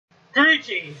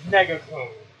Greetings, Nega.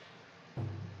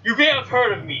 You may have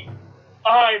heard of me.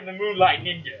 I am the Moonlight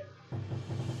Ninja.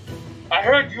 I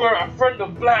heard you are a friend of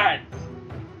Vlad's,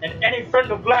 and any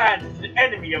friend of Vlad's is an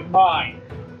enemy of mine.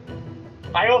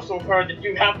 I also heard that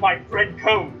you have my friend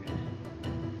code.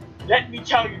 Let me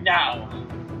tell you now,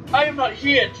 I am not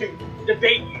here to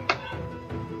debate you.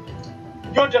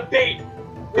 Your debate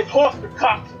with Horse the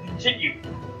Cox will continue.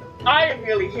 I am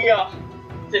merely here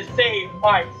to save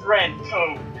my friend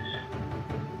Code.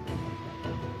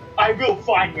 I will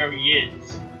find where he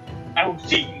is. I will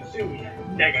see you soon,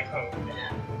 Nega Code.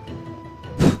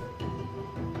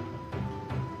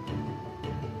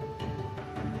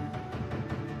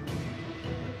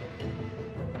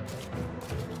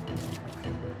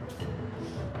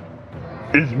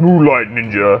 Is Moonlight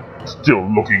Ninja still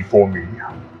looking for me?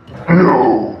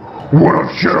 No! One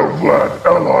of Shadow Vlad's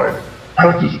allies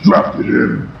has distracted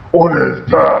him on his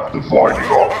path to finding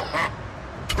us!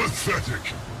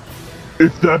 Pathetic!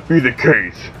 If that be the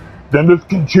case, then let's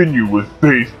continue with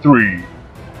Phase 3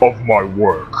 of my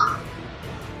work.